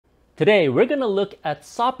Today we're going to look at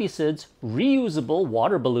Soppycid's reusable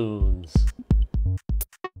water balloons.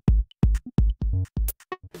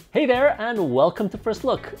 Hey there and welcome to First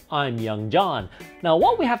Look. I'm Young John. Now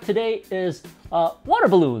what we have today is water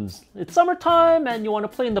balloons. It's summertime and you want to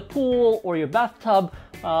play in the pool or your bathtub.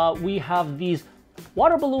 We have these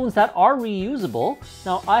water balloons that are reusable.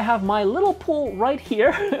 Now I have my little pool right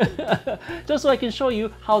here just so I can show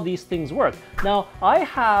you how these things work. Now I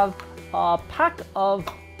have a pack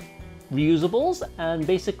of reusables, and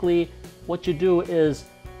basically what you do is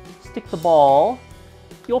stick the ball,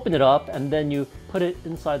 you open it up, and then you put it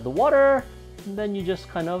inside the water, and then you just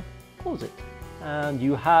kind of close it. And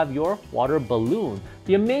you have your water balloon.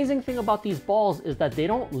 The amazing thing about these balls is that they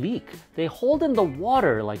don't leak. They hold in the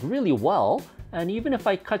water like really well, and even if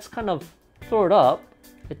I kind of throw it up,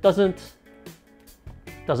 it doesn't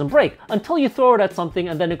break until you throw it at something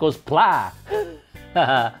and then it goes blah.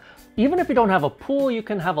 Even if you don't have a pool, you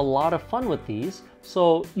can have a lot of fun with these.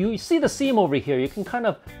 So you see the seam over here, you can kind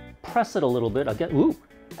of press it a little bit again, ooh,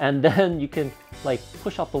 and then you can like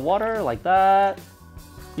push out the water like that.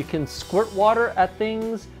 You can squirt water at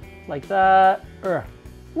things like that.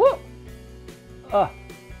 Woo!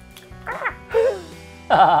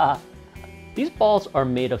 These balls are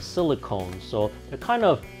made of silicone, so they're kind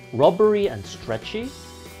of rubbery and stretchy.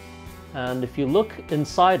 And if you look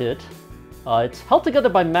inside it, it's held together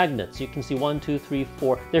by magnets. You can see 1, 2, 3,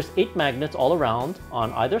 4. There's 8 magnets all around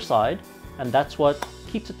on either side, and that's what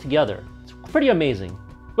keeps it together. It's pretty amazing.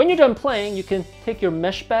 When you're done playing, you can take your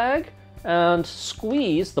mesh bag and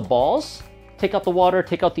squeeze the balls. Take out the water,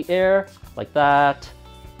 take out the air, like that.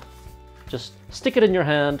 Just stick it in your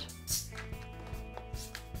hand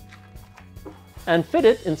and fit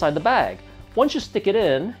it inside the bag. Once you stick it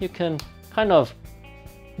in, you can kind of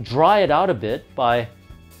dry it out a bit by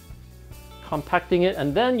compacting it,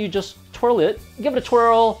 and then you just twirl it, give it a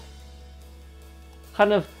twirl,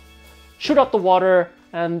 kind of shoot out the water,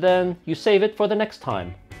 and then you save it for the next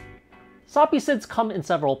time. Soppycids come in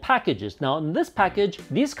several packages. Now in this package,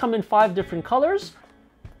 these come in 5 different colors.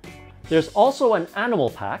 There's also an animal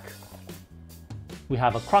pack. We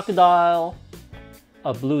have a crocodile,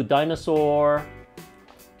 a blue dinosaur,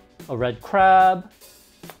 a red crab,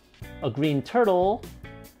 a green turtle,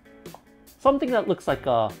 something that looks like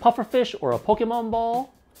a pufferfish or a Pokemon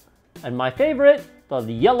ball, and my favorite, the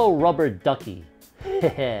yellow rubber ducky.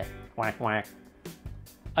 Quack, quack.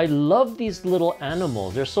 I love these little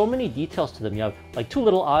animals. There's so many details to them. You have like 2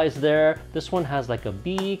 little eyes there. This one has like a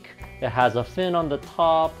beak. It has a fin on the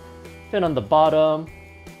top, fin on the bottom.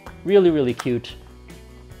 Really, really cute.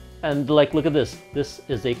 And like, look at this. This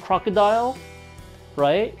is a crocodile,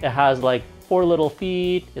 right? It has like 4 little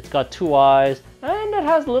feet. It's got 2 eyes. And it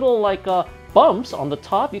has little like bumps on the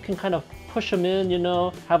top. You can kind of push them in, you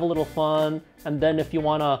know, have a little fun. And then if you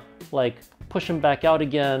want to like push them back out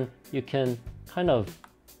again, you can kind of,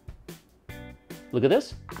 look at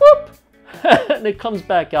this, whoop, and it comes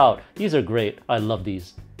back out. These are great. I love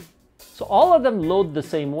these. So all of them load the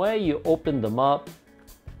same way. You open them up,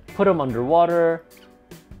 put them underwater,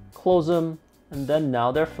 close them, and then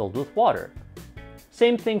now they're filled with water.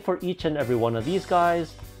 Same thing for each and every one of these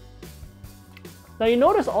guys. Now you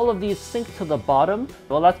notice all of these sink to the bottom.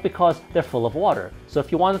 Well, that's because they're full of water. So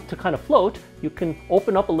if you want it to kind of float, you can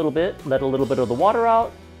open up a little bit, let a little bit of the water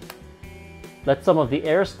out, let some of the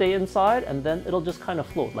air stay inside, and then it'll just kind of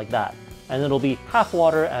float like that. And it'll be half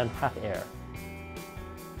water and half air.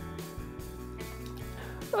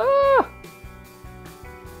 Ah!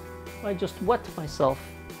 I just wet myself.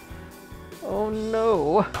 Oh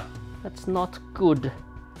no, that's not good.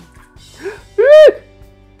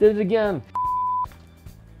 Did it again.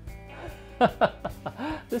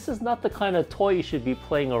 This is not the kind of toy you should be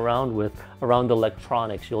playing around with around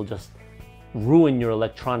electronics. You'll just ruin your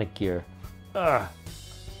electronic gear. Ugh.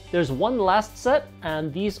 There's one last set,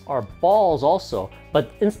 and these are balls also. But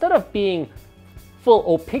instead of being full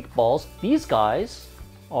opaque balls, these guys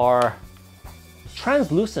are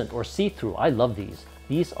translucent or see-through. I love these.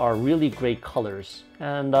 These are really great colors.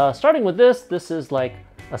 And starting with this is like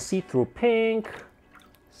a see-through pink.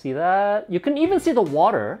 See that? You can even see the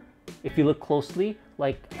water if you look closely,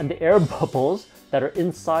 like, and the air bubbles that are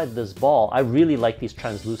inside this ball. I really like these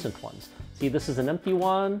translucent ones. See, this is an empty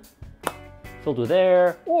one, filled with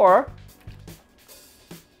air, or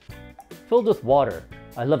filled with water.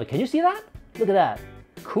 I love it. Can you see that? Look at that.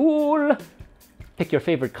 Cool. Pick your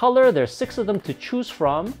favorite color. There's 6 of them to choose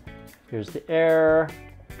from. Here's the air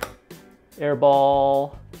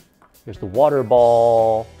ball. Here's the water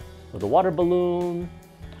ball, or the water balloon.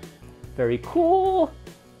 Very cool.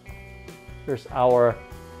 Here's our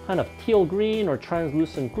kind of teal green or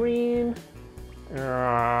translucent green.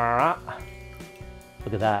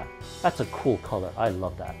 Look at that. That's a cool color. I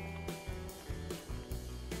love that.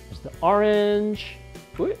 There's the orange.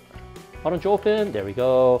 Why don't you open? There we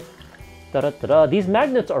go. Da-da-da-da. These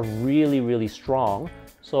magnets are really, really strong,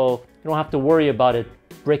 so you don't have to worry about it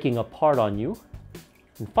breaking apart on you.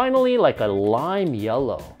 And finally, like a lime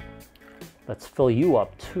yellow. Let's fill you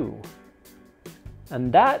up too.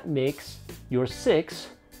 And that makes your 6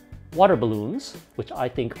 water balloons, which I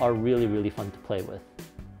think are really, really fun to play with.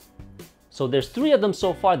 So there's 3 of them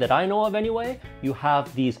so far that I know of anyway. You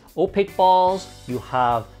have these opaque balls, you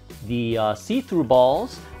have the see-through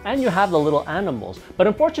balls, and you have the little animals. But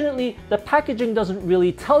unfortunately, the packaging doesn't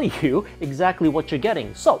really tell you exactly what you're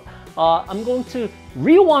getting. So I'm going to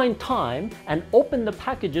rewind time and open the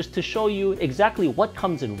packages to show you exactly what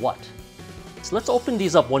comes in what. So let's open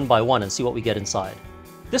these up one by one and see what we get inside.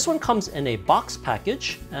 This one comes in a box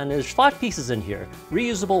package, and there's 5 pieces in here.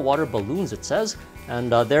 Reusable water balloons, it says.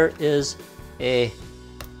 And there is a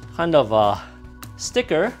kind of a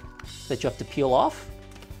sticker that you have to peel off.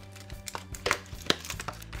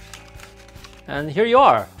 And here you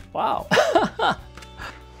are. Wow.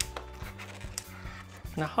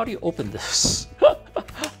 Now, how do you open this?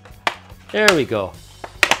 There we go.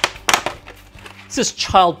 This is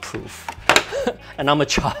child-proof. And I'm a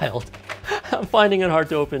child. I'm finding it hard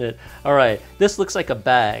to open it. All right, this looks like a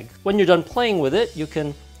bag. When you're done playing with it, you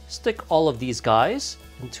can stick all of these guys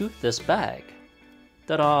into this bag.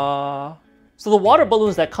 Ta-da! So the water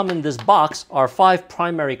balloons that come in this box are 5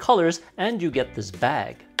 primary colors, and you get this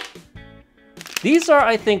bag. These are,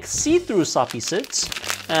 I think, see-through Soppycids,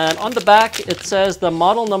 and on the back it says the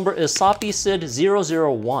model number is Soppycid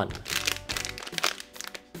 001.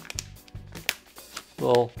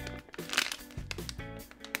 We'll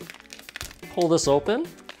pull this open.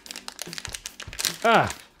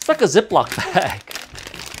 It's like a Ziploc bag.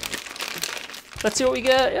 Let's see what we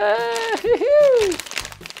get. Yay!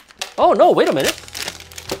 Oh no, wait a minute.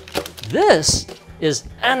 This is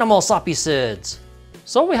animal Soppycids.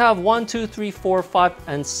 So we have 1, 2, 3, 4, 5,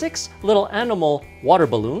 and 6 little animal water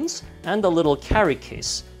balloons and a little carry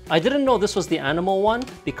case. I didn't know this was the animal one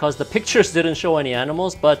because the pictures didn't show any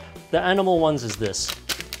animals, but the animal ones is this.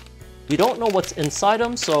 We don't know what's inside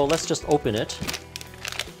them, so let's just open it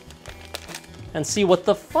and see what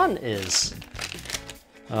the fun is.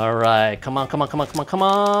 All right, come on, come on, come on, come on, come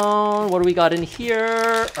on. What do we got in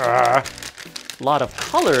here? A lot of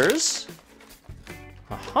colors.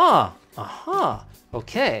 Aha, aha.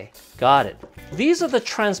 Okay, got it. These are the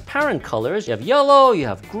transparent colors. You have yellow, you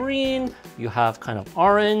have green, you have kind of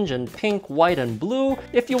orange and pink, white and blue.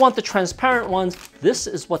 If you want the transparent ones, this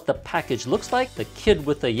is what the package looks like. The kid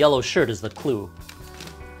with the yellow shirt is the clue.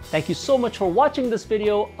 Thank you so much for watching this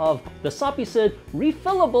video of the Soppycid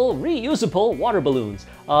refillable, reusable water balloons.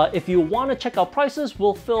 If you want to check out prices,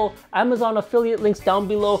 we'll fill Amazon affiliate links down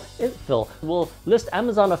below. We'll list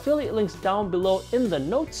Amazon affiliate links down below in the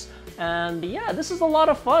notes. And yeah, this is a lot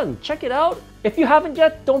of fun. Check it out. If you haven't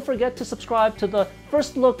yet, don't forget to subscribe to the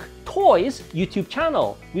First Look Toys YouTube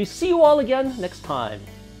channel. We see you all again next time.